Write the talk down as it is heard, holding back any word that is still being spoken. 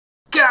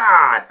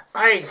God,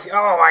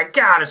 oh my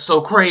God, it's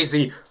so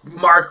crazy.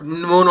 Mark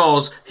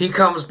Munoz, he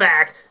comes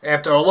back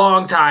after a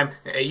long time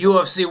at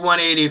UFC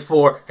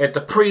 184 at the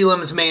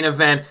prelims main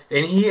event,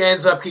 and he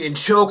ends up getting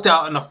choked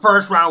out in the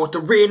first round with the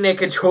rear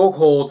naked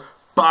chokehold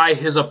by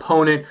his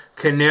opponent,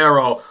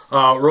 Carneiro.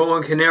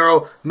 Roan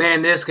Carneiro,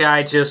 man, this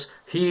guy just,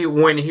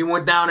 when he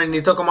went down and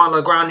he took him on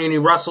the ground and he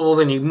wrestled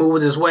and he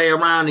moved his way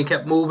around, he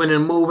kept moving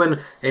and moving,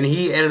 and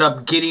he ended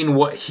up getting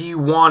what he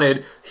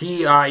wanted.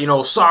 He,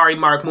 sorry,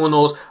 Mark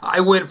Munoz, I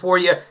went for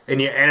you,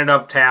 and you ended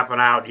up tapping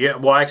out. Yeah,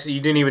 well, actually,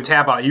 you didn't even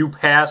tap out. You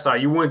passed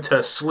out. You went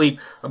to sleep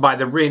by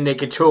the rear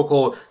naked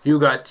chokehold. You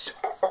got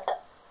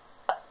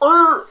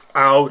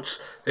ouch.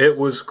 It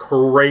was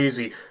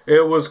crazy.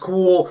 It was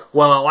cool.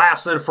 Well, it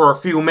lasted for a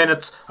few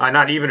minutes.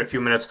 Not even a few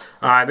minutes.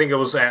 I think it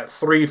was at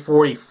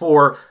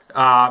 3:44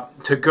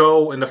 to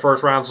go in the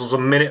first round. So it was a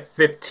minute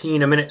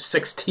 15, a minute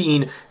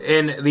 16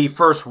 in the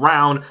first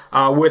round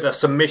with a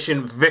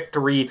submission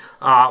victory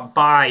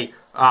by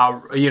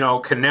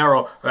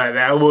Carneiro.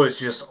 That was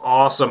just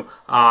awesome.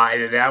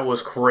 That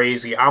was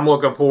crazy. I'm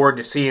looking forward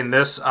to seeing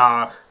this,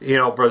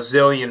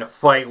 Brazilian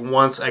fight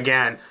once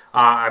again.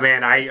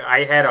 Man,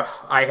 I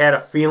had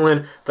a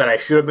feeling that I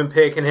should have been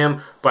picking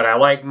him, but I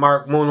like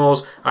Mark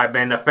Munoz. I've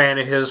been a fan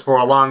of his for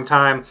a long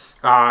time.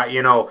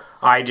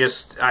 I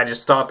just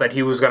thought that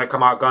he was going to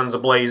come out guns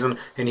a-blazing,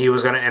 and he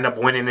was going to end up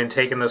winning and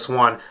taking this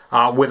one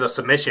with a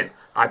submission.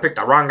 I picked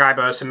the wrong guy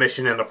by a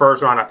submission in the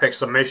first round. I picked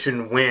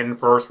submission win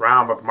first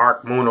round with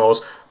Mark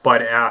Munoz,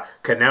 but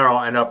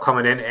Carneiro ended up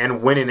coming in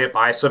and winning it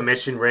by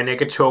submission, rear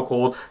naked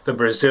chokehold. The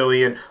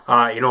Brazilian,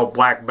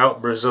 black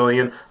belt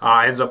Brazilian,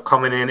 ends up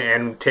coming in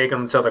and taking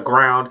him to the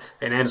ground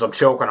and ends up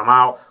choking him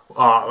out.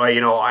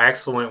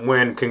 Excellent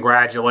win.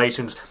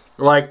 Congratulations.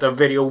 Like the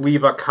video,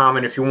 leave a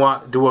comment. If you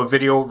want to do a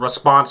video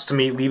response to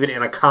me, leave it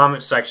in a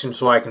comment section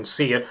so I can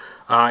see it,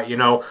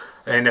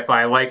 and if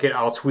I like it,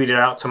 I'll tweet it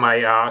out to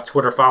my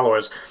Twitter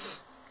followers.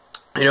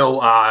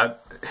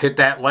 Hit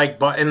that like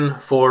button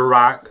for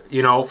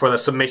the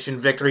submission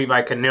victory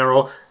by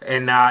Carneiro,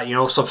 and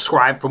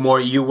subscribe for more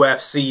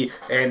UFC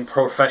and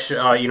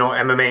professional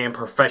MMA and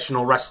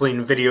professional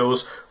wrestling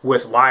videos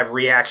with live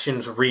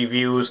reactions,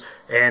 reviews,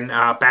 and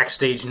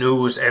backstage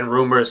news and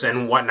rumors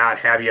and whatnot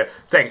have you.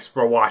 Thanks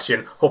for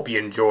watching. Hope you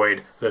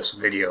enjoyed this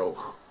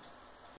video.